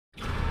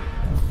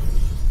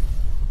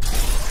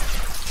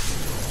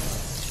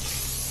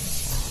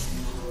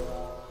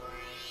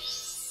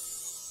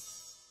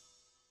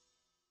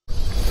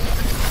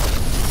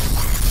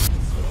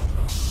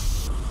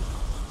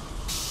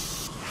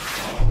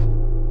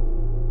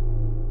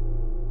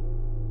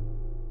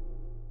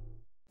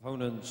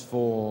opponents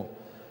for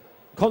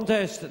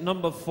contest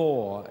number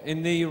 4.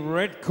 In the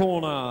red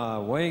corner,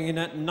 weighing in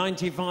at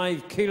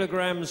 95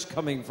 kilograms,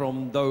 coming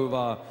from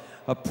Dover,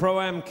 a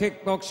Pro-Am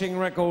kickboxing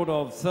record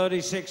of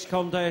 36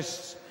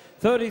 contests,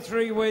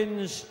 33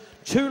 wins,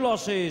 2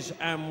 losses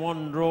and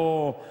 1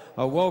 draw.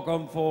 A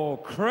welcome for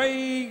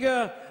Craig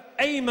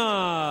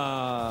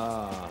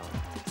Amer.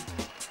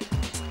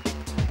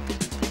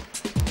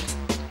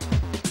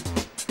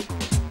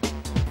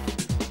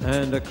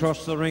 And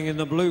across the ring in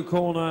the blue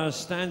corner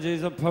stands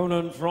his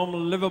opponent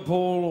from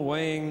Liverpool,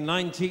 weighing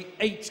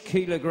 98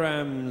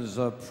 kilograms,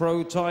 a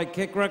pro Thai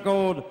kick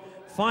record,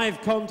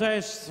 5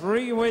 contests,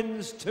 3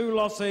 wins, 2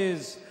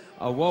 losses.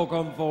 A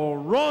welcome for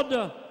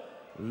Rod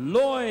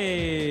Lloyd.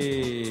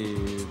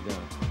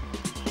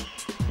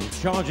 In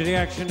charge of the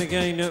action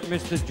again,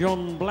 Mr.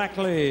 John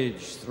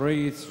Blackledge.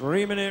 3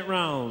 3-minute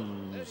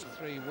rounds.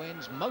 3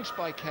 wins, most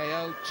by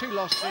KO, 2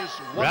 losses,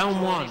 1 Round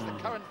draw. 1. He's the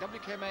current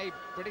WKMA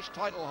British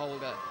title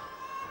holder.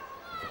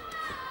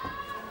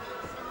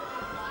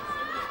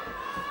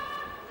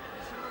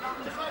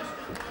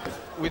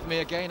 With me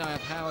again, I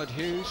have Howard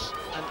Hughes.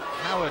 And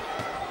Howard,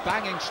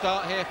 banging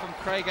start here from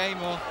Craig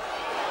Amer.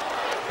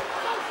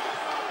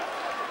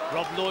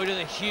 Rod Lloyd with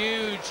a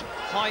huge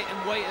height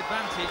and weight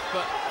advantage,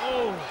 but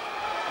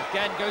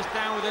again goes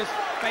down with his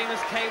famous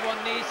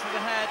K1 knees to the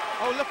head.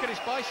 Oh, look at his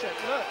bicep,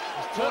 look.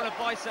 He's torn a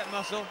bicep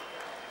muscle.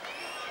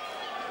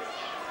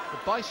 The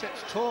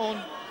bicep's torn.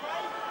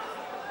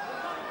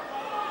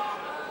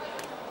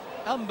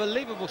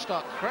 Unbelievable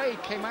start.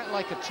 Craig came out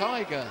like a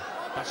tiger.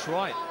 That's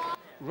right.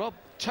 Rob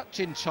tucked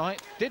in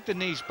tight, did the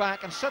knees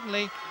back, and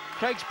suddenly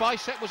Craig's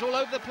bicep was all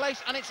over the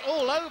place, and it's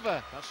all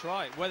over. That's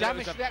right.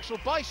 Damage to the actual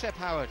bicep,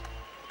 Howard.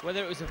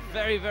 Whether it was a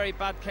very, very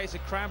bad case of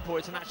cramp or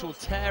it's an actual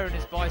tear in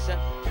his bicep,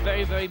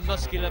 very, very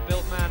muscular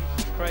built man,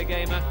 Craig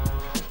Amer.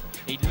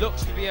 He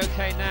looks to be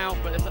okay now,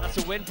 but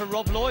that's a win for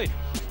Rod Lloyd.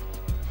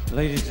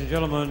 Ladies and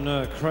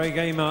gentlemen, Craig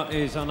Amer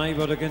is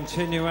unable to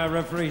continue. Our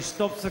referee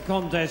stops the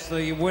contest.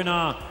 The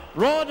winner,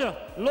 Rod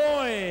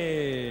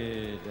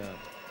Lloyd.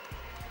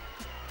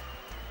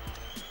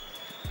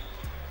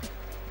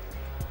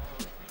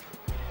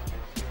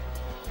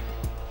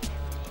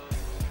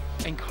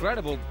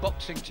 Incredible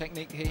boxing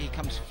technique here. He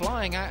comes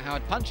flying out,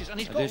 Howard, punches, and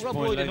he's got Rob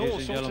Lloyd in all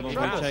sorts of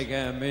trouble. We'll take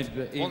a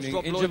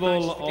mid-evening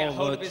interval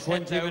of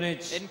 20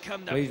 minutes.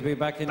 Please be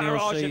back in your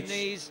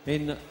seats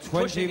in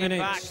 20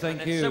 minutes.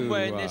 Thank you.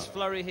 Somewhere in this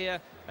flurry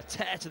here, a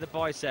tear to the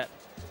bicep.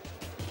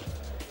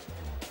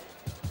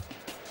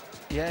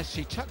 Yes,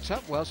 he tucked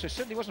up well, so it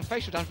certainly wasn't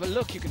facial damage, but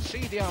look, you can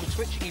see the arm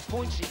twitching. He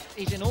points,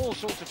 he's in all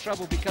sorts of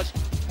trouble because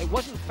it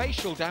wasn't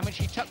facial damage.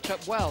 He tucked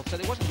up well, so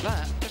there wasn't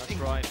that. That's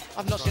right.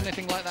 I've not seen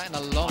anything like that in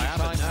a long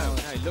time. No,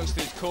 he looks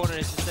to his corner and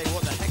he says,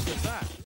 what the heck